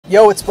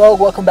Yo, it's Bo.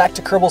 Welcome back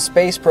to Kerbal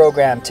Space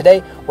Program.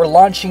 Today, we're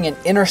launching an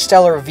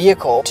interstellar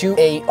vehicle to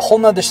a whole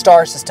nother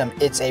star system.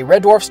 It's a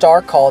red dwarf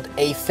star called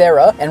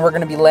Aethera, and we're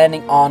going to be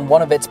landing on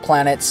one of its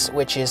planets,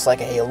 which is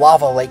like a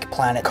lava lake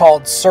planet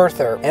called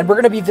Surther. And we're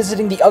going to be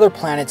visiting the other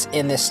planets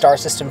in this star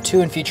system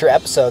too in future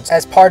episodes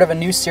as part of a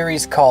new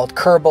series called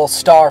Kerbal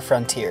Star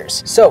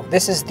Frontiers. So,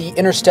 this is the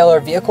interstellar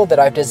vehicle that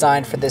I've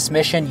designed for this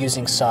mission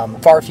using some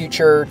far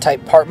future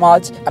type part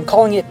mods. I'm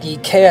calling it the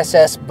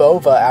KSS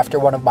Bova after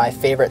one of my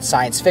favorite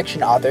science fiction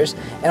authors,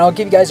 and I'll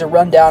give you guys a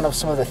rundown of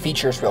some of the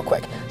features real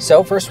quick.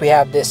 So first we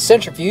have this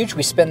centrifuge.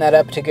 We spin that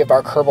up to give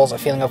our Kerbals a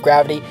feeling of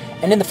gravity,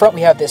 and in the front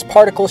we have this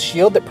particle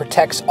shield that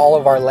protects all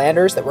of our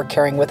landers that we're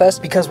carrying with us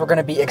because we're going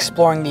to be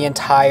exploring the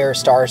entire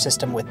star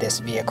system with this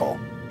vehicle.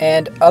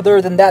 And other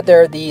than that,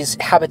 there are these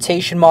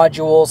habitation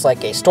modules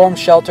like a storm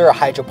shelter, a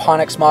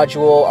hydroponics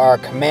module, our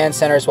command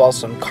center, as well as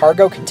some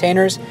cargo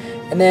containers.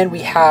 And then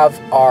we have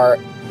our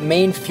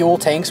main fuel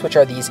tanks, which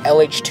are these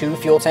LH2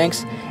 fuel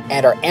tanks,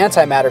 and our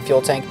antimatter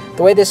fuel tank.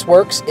 The way this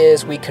works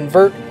is we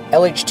convert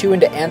LH2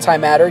 into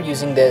antimatter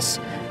using this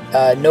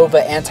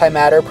Nova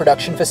antimatter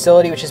production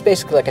facility, which is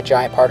basically like a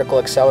giant particle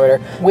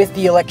accelerator. With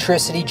the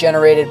electricity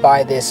generated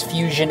by this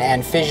fusion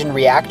and fission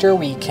reactor,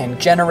 we can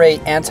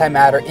generate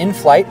antimatter in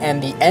flight, and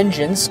the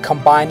engines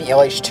combine the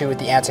LH2 with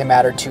the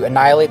antimatter to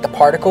annihilate the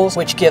particles,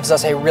 which gives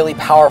us a really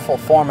powerful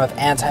form of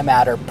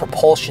antimatter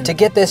propulsion. To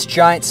get this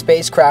giant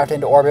spacecraft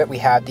into orbit, we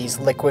have these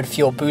liquid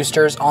fuel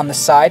boosters on the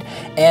side,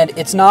 and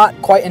it's not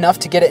quite enough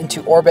to get it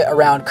into orbit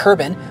around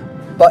Kerbin.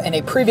 But in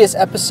a previous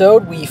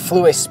episode, we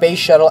flew a space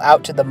shuttle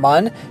out to the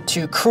Mun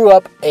to crew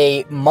up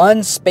a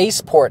Mun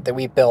spaceport that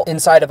we built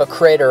inside of a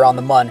crater on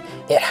the Mun.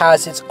 It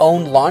has its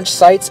own launch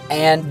sites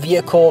and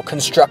vehicle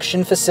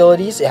construction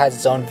facilities. It has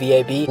its own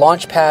VAB,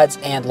 launch pads,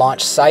 and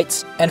launch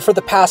sites. And for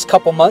the past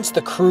couple months,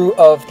 the crew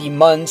of the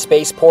Mun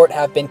spaceport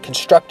have been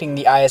constructing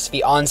the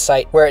ISV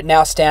on-site, where it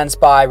now stands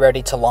by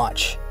ready to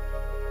launch.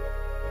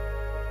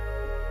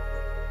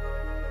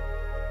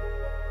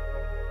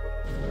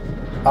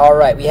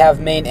 Alright, we have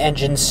main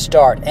engine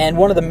start, and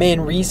one of the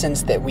main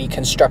reasons that we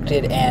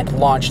constructed and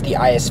launched the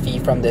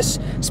ISV from this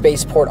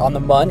spaceport on the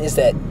Mun is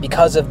that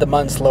because of the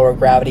Mun's lower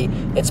gravity,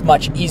 it's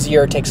much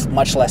easier, it takes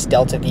much less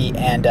delta V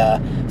and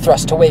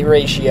thrust to weight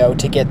ratio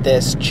to get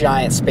this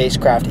giant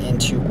spacecraft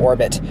into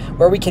orbit,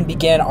 where we can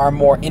begin our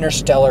more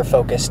interstellar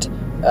focused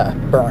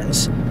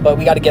burns. But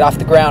we got to get off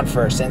the ground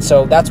first, and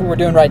so that's what we're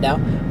doing right now.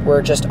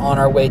 We're just on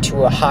our way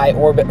to a high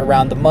orbit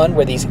around the Mun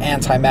where these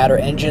antimatter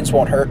engines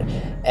won't hurt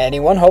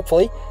anyone,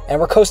 hopefully. And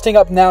we're coasting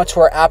up now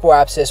to our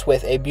apoapsis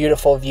with a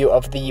beautiful view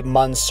of the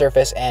Mun's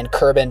surface and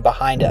Kerbin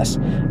behind us.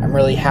 I'm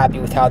really happy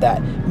with how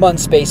that Mun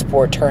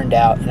spaceport turned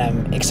out, and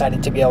I'm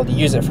excited to be able to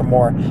use it for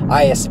more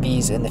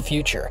ISVs in the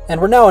future. And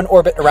we're now in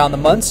orbit around the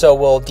Mun, so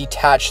we'll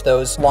detach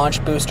those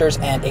launch boosters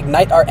and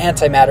ignite our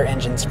antimatter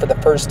engines for the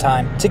first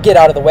time to get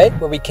out of the way,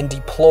 where we can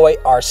deploy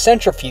our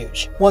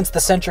centrifuge. Once the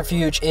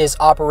centrifuge is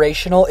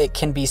operational, it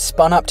can be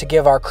spun up to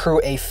give our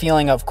crew a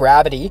feeling of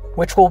gravity,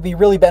 which will be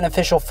really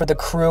beneficial for the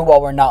crew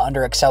while we're not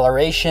under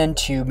acceleration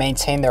to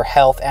maintain their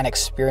health and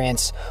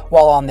experience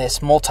while on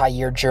this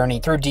multi-year journey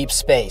through deep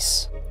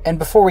space. And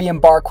before we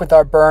embark with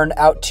our burn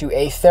out to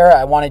Aethera,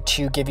 I wanted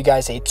to give you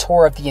guys a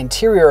tour of the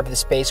interior of the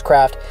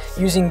spacecraft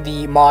using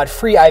the mod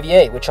Free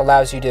IVA, which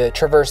allows you to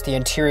traverse the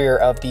interior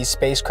of these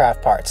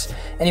spacecraft parts.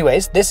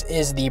 Anyways, this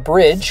is the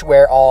bridge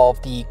where all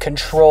of the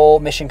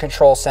mission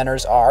control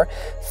centers are.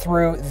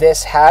 Through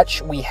this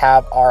hatch, we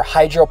have our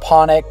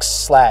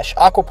hydroponics /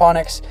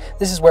 aquaponics.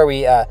 This is where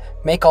we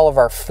make all of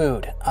our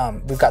food.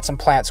 We've got some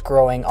plants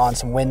growing on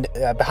some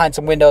behind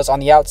some windows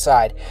on the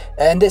outside.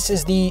 And this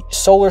is the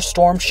solar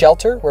storm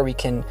shelter, where we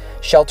can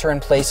shelter in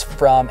place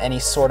from any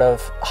sort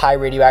of high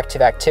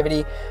radioactive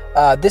activity.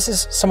 This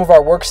is some of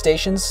our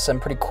workstations, some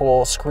pretty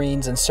cool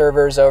screens and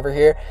servers over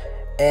here.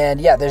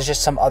 And yeah, there's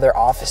just some other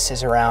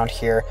offices around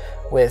here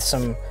with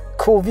some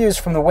cool views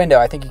from the window.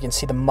 I think you can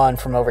see the Mun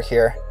from over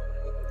here.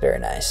 Very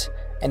nice.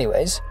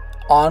 Anyways,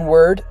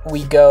 onward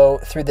we go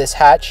through this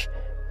hatch.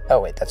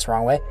 Oh wait, that's the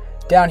wrong way.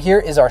 Down here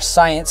is our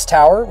science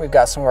tower. We've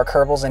got some of our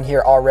Kerbals in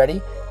here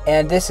already.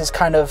 And this is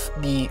kind of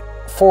the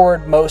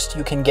forward most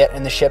you can get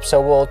in the ship,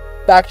 so we'll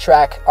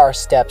backtrack our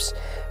steps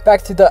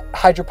back through the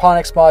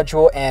hydroponics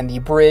module and the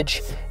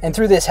bridge, and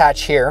through this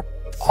hatch here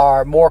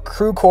are more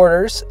crew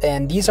quarters,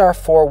 and these are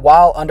for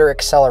while under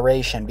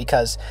acceleration,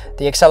 because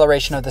the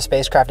acceleration of the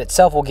spacecraft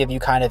itself will give you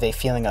kind of a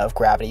feeling of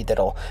gravity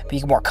that'll be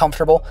more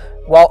comfortable.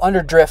 While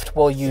under drift,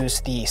 we'll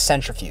use the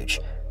centrifuge.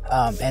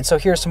 And so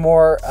here's some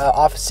more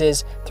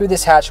offices. Through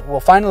this hatch,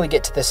 we'll finally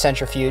get to the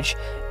centrifuge.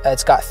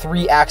 It's got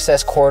 3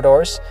 access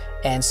corridors,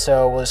 and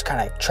so we'll just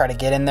kind of try to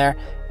get in there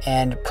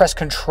and press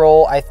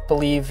control. I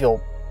believe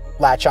you'll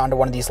latch onto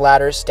one of these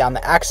ladders down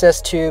the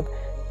access tube,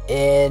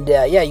 and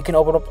yeah, you can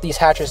open up these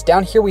hatches.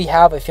 Down here we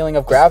have a feeling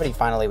of gravity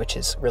finally, which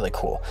is really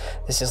cool.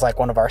 This is like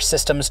one of our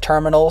systems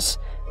terminals.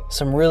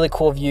 Some really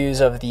cool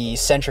views of the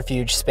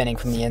centrifuge spinning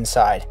from the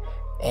inside.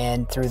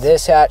 And through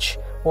this hatch,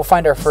 we'll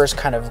find our first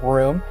kind of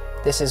room.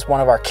 This is one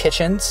of our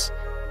kitchens.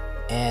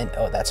 And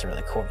oh, that's a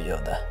really cool view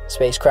of the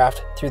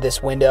spacecraft through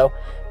this window.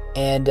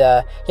 And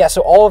yeah,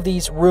 so all of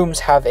these rooms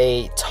have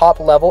a top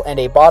level and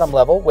a bottom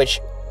level, which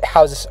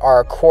houses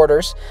our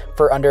quarters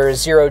for under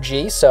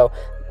 0G. So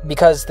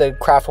because the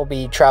craft will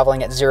be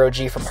traveling at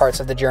 0G for parts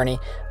of the journey,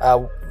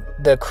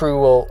 the crew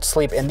will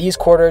sleep in these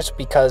quarters.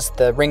 Because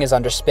the ring is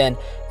under spin,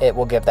 it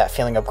will give that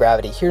feeling of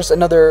gravity. Here's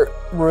another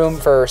room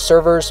for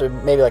servers, or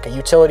maybe like a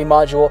utility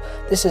module.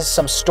 This is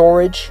some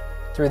storage.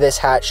 Through this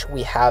hatch,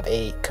 we have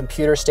a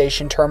computer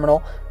station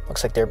terminal.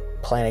 Looks like they're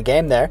playing a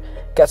game there.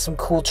 Got some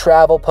cool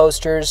travel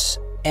posters,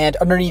 and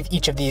underneath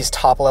each of these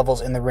top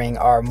levels in the ring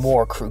are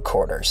more crew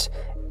quarters.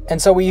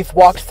 And so we've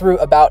walked through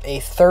about a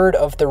third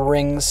of the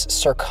ring's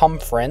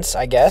circumference,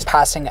 I guess,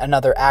 passing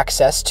another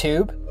access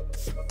tube.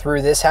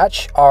 Through this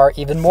hatch are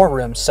even more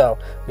rooms. So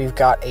we've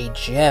got a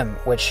gym,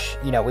 which,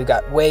 you know, we've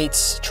got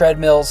weights,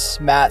 treadmills,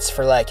 mats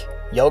for like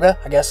yoga.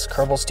 I guess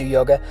Kerbals do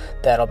yoga.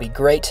 That'll be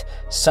great.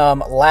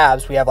 Some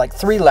labs. We have like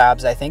 3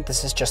 labs, I think.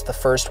 This is just the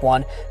first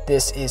one.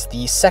 This is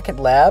the second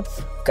lab.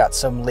 We've got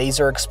some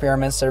laser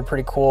experiments that are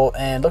pretty cool.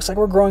 And it looks like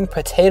we're growing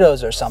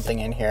potatoes or something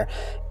in here.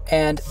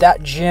 And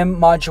that gym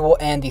module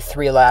and the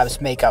 3 labs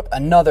make up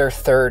another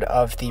third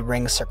of the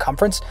ring's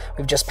circumference.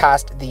 We've just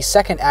passed the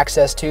second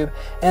access tube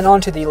and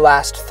onto the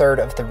last third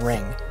of the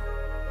ring.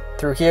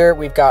 Through here,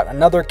 we've got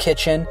another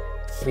kitchen.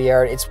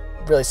 It's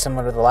really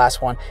similar to the last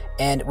one.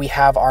 And we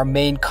have our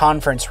main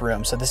conference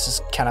room. So this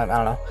is kind of, I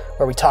don't know,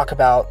 where we talk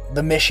about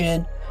the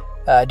mission,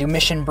 do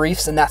mission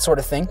briefs and that sort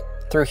of thing.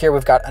 Through here,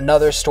 we've got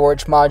another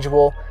storage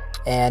module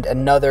and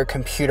another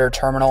computer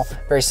terminal,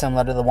 very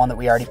similar to the one that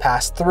we already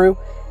passed through.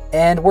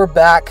 And we're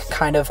back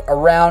kind of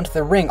around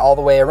the ring, all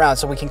the way around,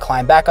 so we can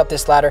climb back up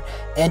this ladder.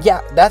 And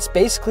yeah, that's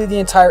basically the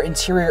entire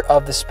interior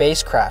of the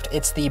spacecraft.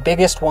 It's the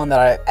biggest one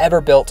that I've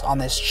ever built on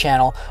this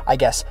channel, I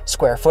guess,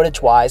 square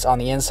footage wise on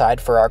the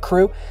inside for our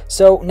crew.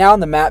 So now in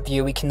the map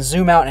view, we can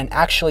zoom out and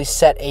actually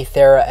set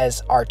Aethera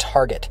as our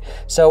target.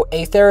 So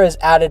Aethera is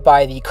added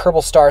by the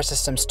Kerbal Star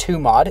Systems 2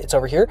 mod. It's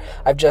over here.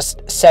 I've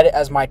just set it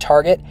as my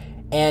target.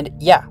 And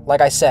yeah, like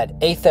I said,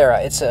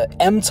 Aethera, it's a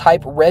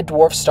M-type red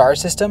dwarf star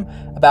system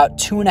about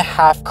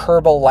 2.5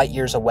 Kerbal light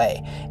years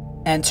away.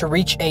 And to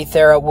reach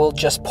Aethera, we'll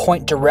just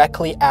point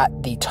directly at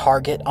the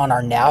target on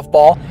our nav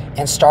ball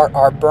and start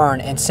our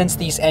burn. And since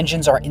these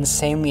engines are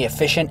insanely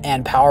efficient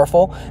and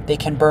powerful, they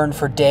can burn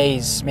for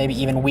days, maybe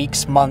even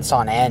weeks, months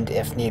on end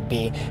if need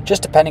be,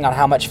 just depending on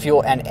how much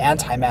fuel and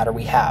antimatter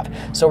we have.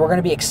 So we're going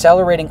to be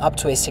accelerating up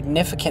to a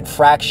significant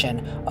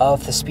fraction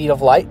of the speed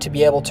of light to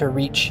be able to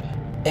reach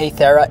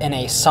Aethera in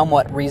a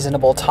somewhat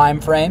reasonable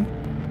time frame.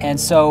 And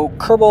so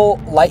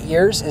Kerbal light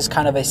years is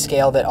kind of a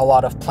scale that a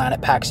lot of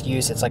planet packs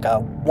use. It's like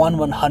a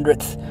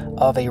 1/100th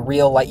of a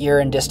real light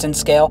year in distance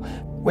scale,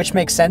 which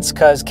makes sense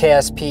because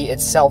KSP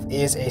itself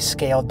is a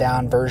scaled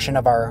down version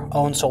of our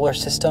own solar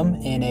system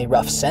in a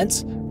rough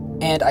sense.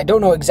 And I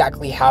don't know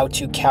exactly how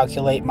to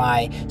calculate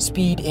my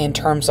speed in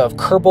terms of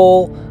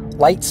Kerbal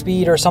light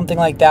speed or something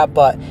like that,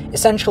 but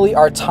essentially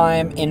our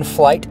time in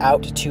flight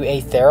out to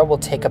Aethera will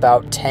take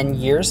about 10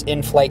 years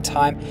in flight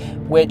time,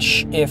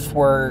 which if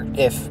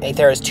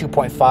Aethera is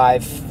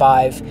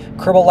 2.55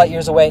 Kerbal light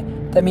years away,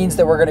 that means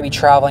that we're going to be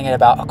traveling at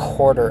about a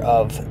quarter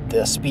of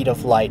the speed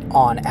of light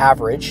on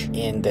average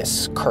in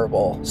this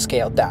Kerbal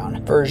scaled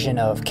down version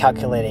of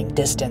calculating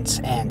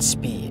distance and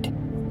speed.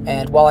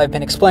 And while I've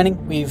been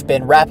explaining, we've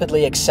been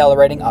rapidly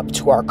accelerating up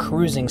to our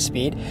cruising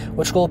speed,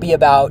 which will be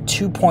about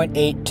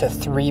 2.8 to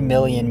 3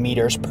 million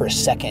meters per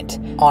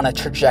second on a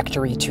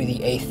trajectory to the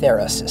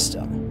Aethera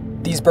system.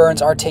 These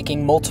burns are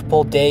taking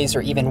multiple days or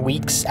even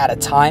weeks at a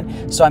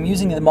time, so I'm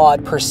using the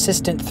mod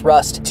Persistent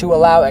Thrust to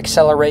allow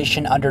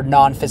acceleration under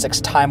non-physics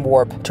time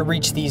warp to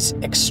reach these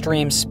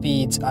extreme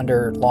speeds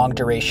under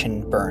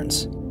long-duration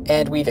burns.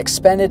 And we've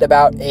expended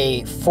about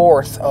a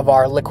fourth of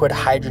our liquid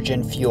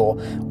hydrogen fuel,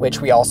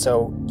 which we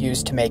also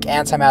use to make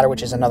antimatter,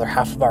 which is another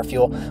half of our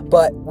fuel.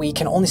 But we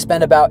can only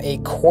spend about a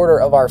quarter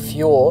of our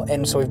fuel,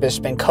 and so we've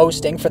just been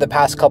coasting for the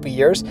past couple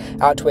years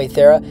out to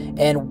Aethera.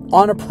 And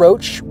on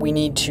approach, we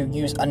need to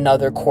use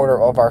another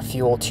quarter of our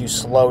fuel to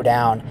slow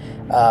down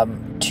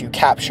to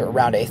capture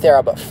around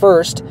Aethera. But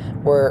first,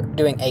 we're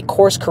doing a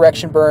course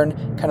correction burn,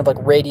 kind of like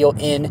radial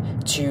in,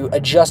 to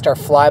adjust our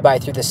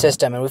flyby through the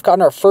system. And we've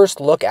gotten our first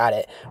look at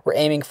it. We're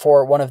aiming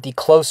for one of the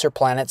closer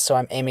planets, so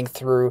I'm aiming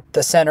through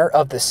the center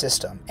of the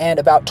system. And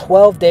about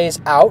 12 days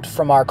out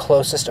from our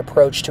closest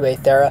approach to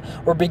Aethera,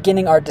 we're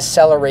beginning our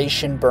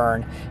deceleration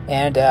burn.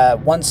 And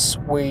once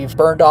we've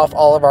burned off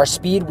all of our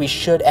speed, we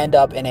should end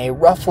up in a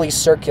roughly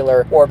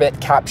circular orbit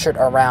captured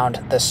around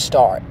the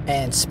star.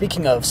 And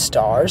speaking of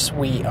stars,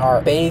 we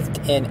are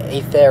bathed in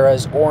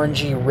Aethera's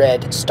orangey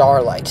red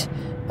starlight.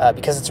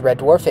 Because it's a red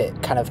dwarf,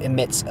 it kind of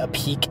emits a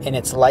peak in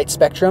its light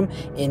spectrum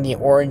in the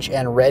orange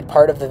and red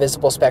part of the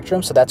visible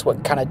spectrum, so that's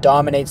what kind of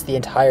dominates the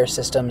entire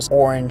system's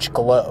orange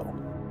glow.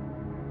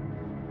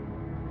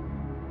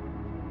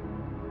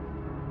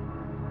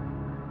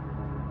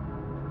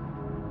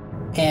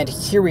 And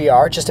here we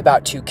are, just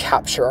about to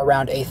capture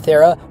around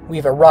Aethera.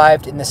 We've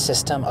arrived in the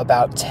system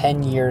about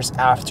 10 years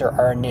after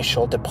our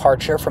initial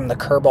departure from the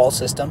Kerbal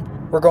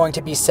system. we're going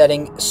to be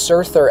setting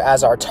Surther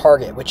as our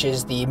target, which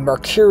is the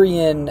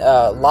Mercurian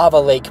lava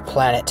lake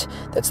planet.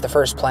 That's the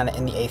first planet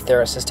in the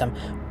Aethera system.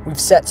 We've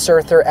set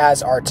Surther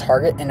as our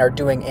target and are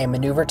doing a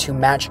maneuver to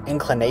match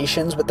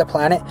inclinations with the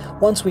planet.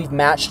 Once we've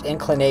matched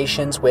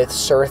inclinations with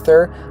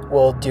Surther,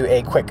 we'll do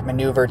a quick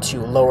maneuver to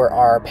lower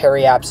our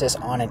periapsis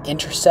on an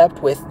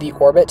intercept with the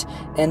orbit,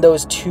 and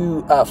those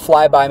two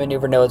flyby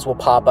maneuver nodes will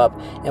pop up,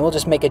 and we'll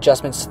just make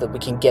adjustments so that we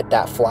can get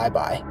that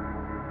flyby.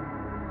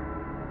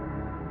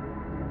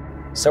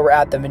 So we're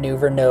at the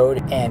maneuver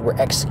node and we're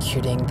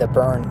executing the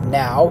burn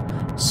now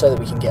so that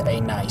we can get a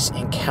nice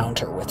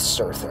encounter with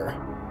Surther.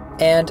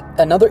 And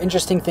another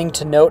interesting thing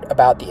to note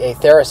about the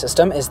Aethera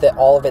system is that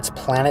all of its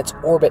planets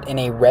orbit in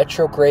a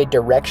retrograde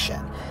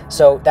direction.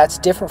 So that's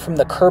different from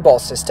the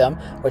Kerbal system,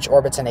 which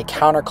orbits in a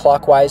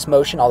counterclockwise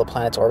motion. All the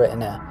planets orbit in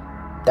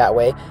that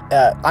way.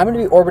 I'm going to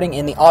be orbiting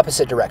in the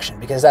opposite direction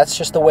because that's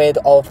just the way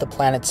that all of the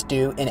planets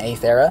do in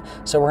Aethera.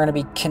 So we're going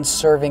to be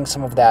conserving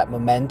some of that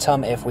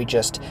momentum if we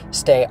just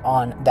stay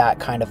on that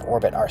kind of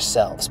orbit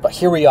ourselves. But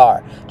here we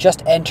are,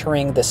 just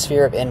entering the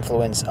sphere of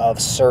influence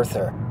of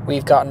Surther.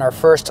 We've gotten our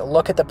first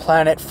look at the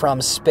planet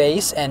from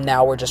space, and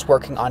now we're just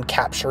working on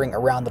capturing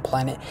around the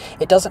planet.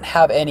 It doesn't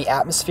have any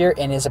atmosphere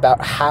and is about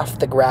half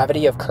the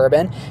gravity of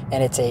Kerbin,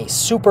 and it's a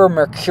super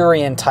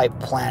Mercurian type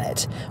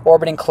planet.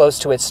 Orbiting close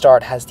to its star,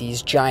 it has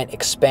these giant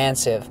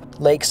expansive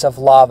lakes of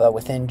lava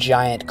within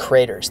giant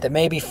craters that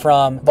may be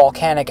from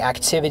volcanic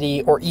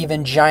activity or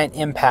even giant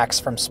impacts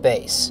from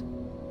space.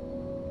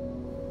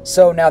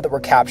 So now that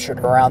we're captured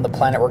around the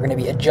planet, we're going to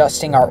be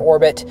adjusting our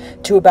orbit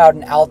to about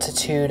an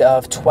altitude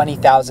of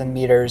 20,000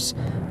 meters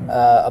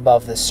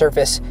above the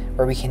surface,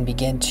 where we can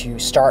begin to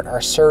start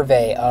our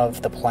survey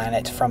of the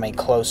planet from a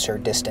closer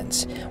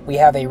distance. We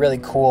have a really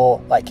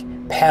cool,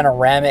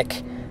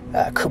 panoramic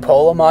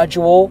cupola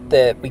module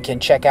that we can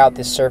check out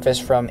this surface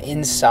from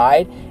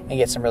inside and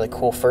get some really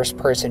cool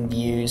first-person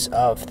views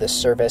of the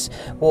surface.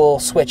 We'll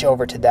switch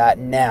over to that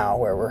now,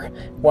 where we're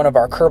one of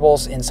our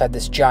Kerbals inside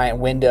this giant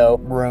window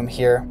room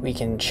here. We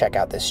can check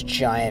out this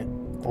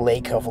giant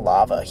lake of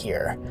lava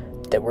here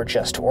that we're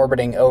just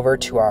orbiting over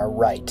to our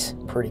right.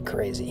 Pretty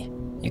crazy.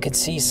 You can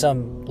see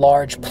some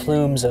large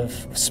plumes of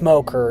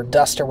smoke or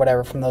dust or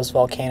whatever from those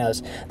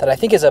volcanoes that I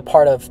think is a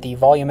part of the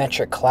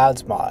volumetric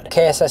clouds mod.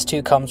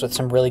 KSS2 comes with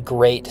some really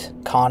great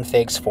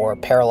configs for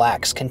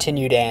parallax,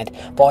 continued, and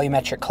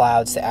volumetric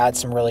clouds to add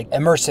some really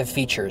immersive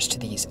features to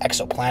these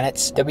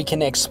exoplanets that we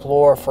can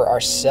explore for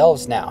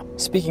ourselves now.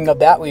 Speaking of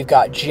that, we've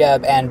got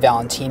Jeb and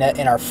Valentina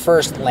in our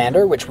first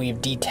lander, which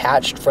we've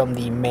detached from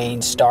the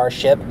main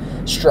starship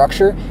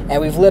structure,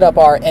 and we've lit up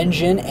our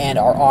engine and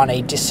are on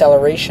a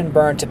deceleration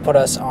burn to put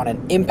us on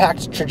an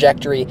impact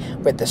trajectory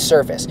with the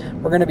surface.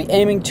 We're going to be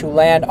aiming to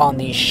land on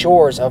the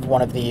shores of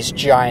one of these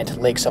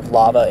giant lakes of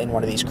lava in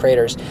one of these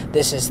craters.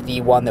 This is the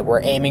one that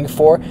we're aiming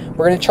for.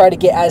 We're going to try to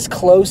get as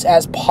close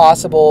as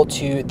possible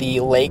to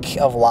the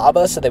lake of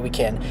lava so that we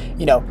can,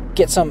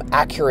 get some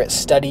accurate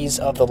studies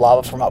of the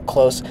lava from up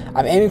close.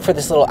 I'm aiming for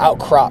this little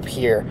outcrop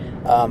here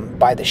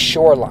by the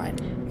shoreline,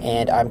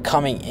 and I'm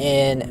coming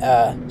in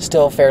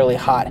still fairly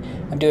hot.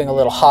 I'm doing a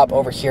little hop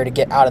over here to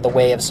get out of the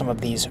way of some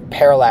of these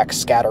parallax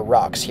scatter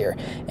rocks here.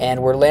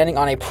 And we're landing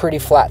on a pretty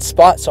flat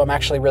spot, so I'm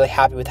actually really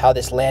happy with how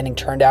this landing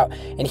turned out.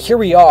 And here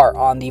we are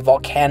on the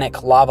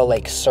volcanic lava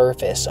lake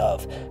surface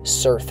of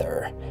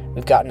Surther.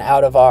 We've gotten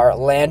out of our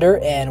lander,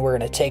 and we're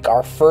going to take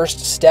our first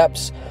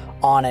steps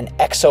on an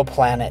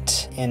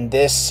exoplanet in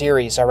this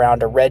series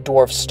around a red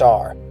dwarf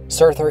star.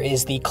 Surther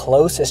is the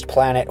closest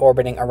planet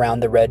orbiting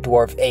around the red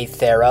dwarf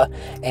Aethera,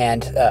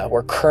 and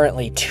we're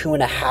currently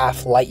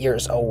 2.5 light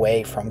years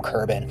away from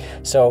Kerbin.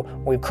 So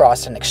we've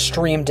crossed an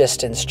extreme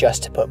distance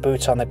just to put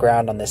boots on the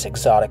ground on this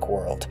exotic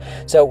world.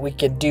 So we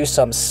could do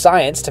some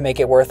science to make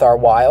it worth our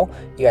while.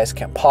 You guys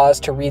can pause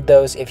to read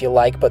those if you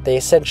like, but they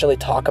essentially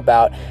talk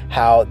about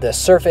how the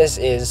surface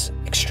is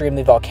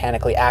extremely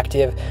volcanically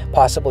active,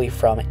 possibly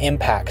from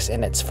impacts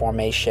in its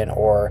formation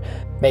or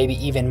maybe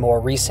even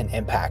more recent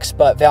impacts.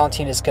 But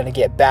Valentina is going to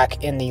get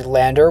back in the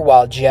lander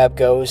while Jeb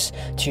goes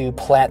to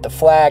plant the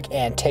flag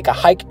and take a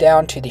hike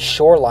down to the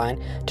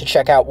shoreline to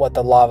check out what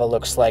the lava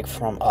looks like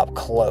from up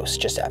close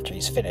just after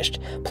he's finished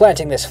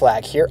planting this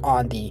flag here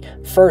on the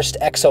first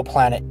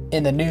exoplanet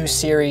in the new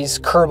series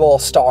Kerbal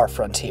Star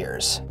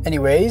Frontiers.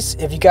 Anyways,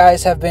 if you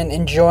guys have been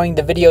enjoying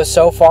the video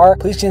so far,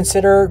 please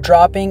consider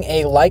dropping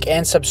a like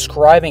and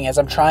subscribing, as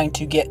I'm trying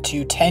to get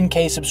to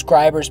 10K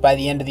subscribers by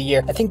the end of the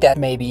year. I think that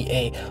may be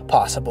a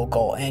possible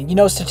goal, and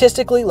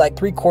statistically, like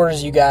 3/4 of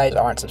you guys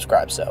aren't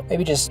subscribed, so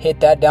maybe just hit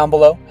that down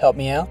below, help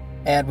me out.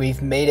 And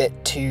we've made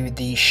it to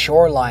the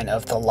shoreline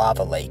of the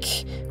lava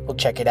lake. we'll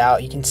check it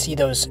out. You can see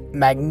those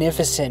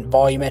magnificent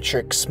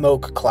volumetric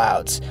smoke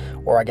clouds,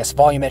 or I guess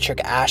volumetric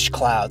ash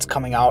clouds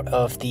coming out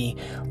of the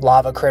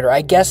lava crater.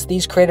 I guess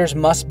these craters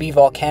must be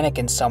volcanic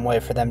in some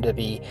way for them to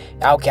be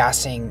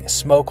outgassing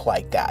smoke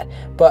like that.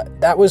 But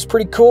that was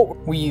pretty cool.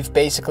 We've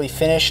basically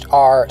finished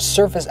our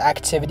surface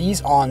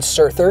activities on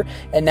Surther,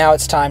 and now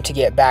it's time to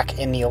get back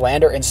in the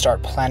lander and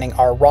start planning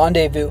our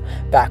rendezvous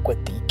back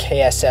with the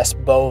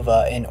KSS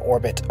Bova in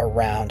orbit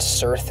around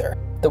Surther.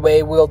 The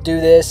way we'll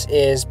do this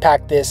is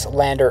pack this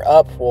lander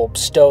up, we'll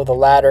stow the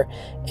ladder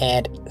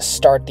and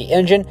start the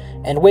engine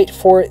and wait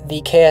for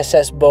the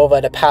KSS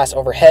Bova to pass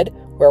overhead,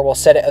 where we'll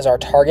set it as our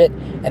target,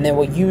 and then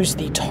we'll use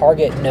the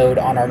target node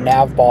on our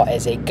nav ball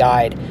as a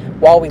guide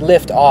while we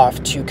lift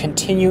off to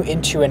continue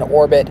into an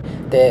orbit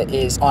that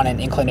is on an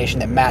inclination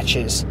that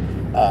matches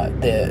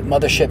the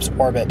mothership's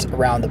orbit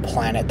around the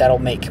planet. That'll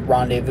make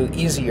rendezvous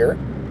easier.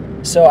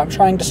 So I'm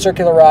trying to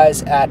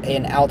circularize at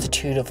an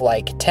altitude of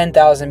like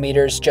 10,000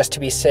 meters just to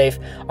be safe.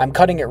 I'm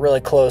cutting it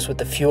really close with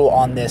the fuel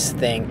on this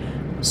thing.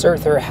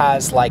 Surther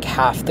has like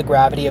half the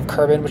gravity of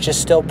Kerbin, which is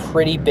still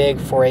pretty big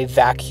for a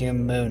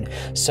vacuum moon.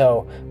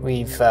 So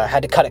we've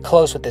had to cut it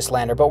close with this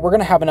lander, but we're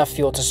going to have enough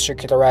fuel to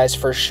circularize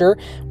for sure,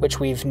 which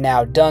we've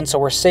now done. So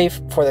we're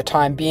safe for the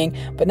time being,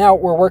 but now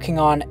we're working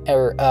on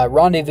a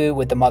rendezvous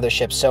with the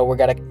mothership. So we're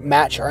going to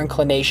match our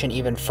inclination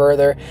even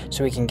further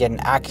so we can get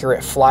an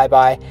accurate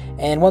flyby.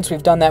 And once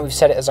we've done that, we've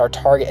set it as our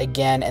target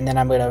again. And then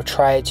I'm going to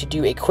try to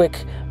do a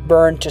quick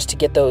burn just to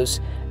get those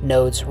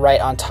nodes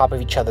right on top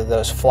of each other,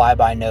 those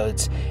flyby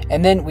nodes.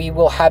 And then we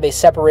will have a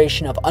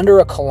separation of under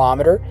 1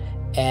 kilometer,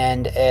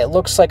 and it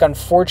looks like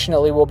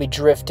unfortunately we'll be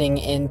drifting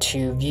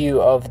into view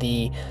of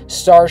the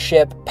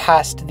starship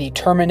past the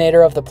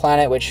terminator of the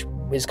planet, which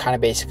is kind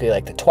of basically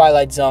like the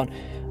twilight zone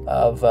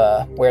of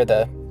where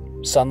the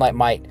sunlight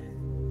might,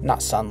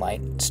 not sunlight,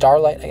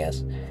 starlight I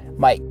guess,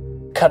 might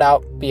cut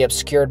out, be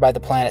obscured by the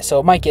planet. So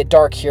it might get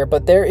dark here,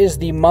 but there is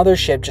the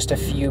mothership just a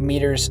few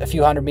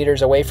hundred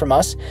meters away from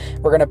us.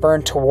 We're going to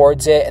burn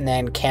towards it and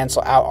then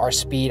cancel out our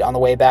speed on the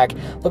way back.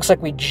 Looks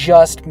like we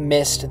just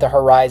missed the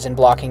horizon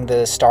blocking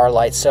the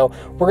starlight, so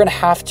we're going to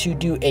have to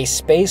do a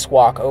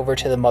spacewalk over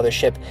to the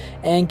mothership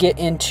and get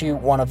into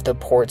one of the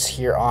ports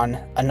here on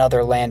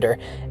another lander.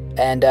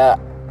 And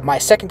my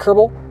second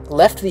Kerbal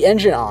left the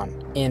engine on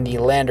in the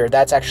lander.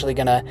 That's actually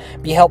going to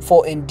be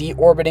helpful in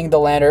deorbiting the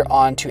lander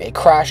onto a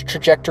crash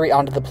trajectory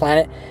onto the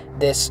planet.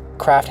 This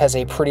craft has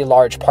a pretty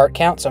large part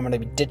count, so I'm going to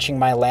be ditching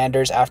my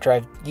landers after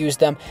I've used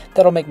them.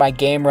 That'll make my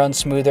game run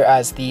smoother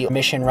as the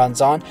mission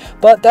runs on.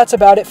 But that's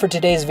about it for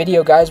today's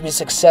video, guys. We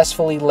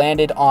successfully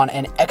landed on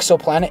an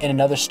exoplanet in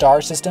another star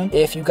system.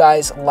 If you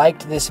guys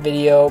liked this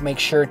video, make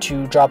sure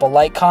to drop a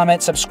like,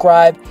 comment,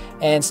 subscribe,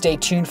 and stay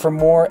tuned for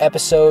more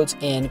episodes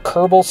in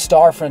Kerbal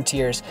Star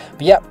Frontiers.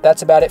 But yep,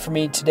 that's about it for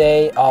me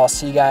today. I'll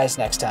see you guys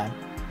next time.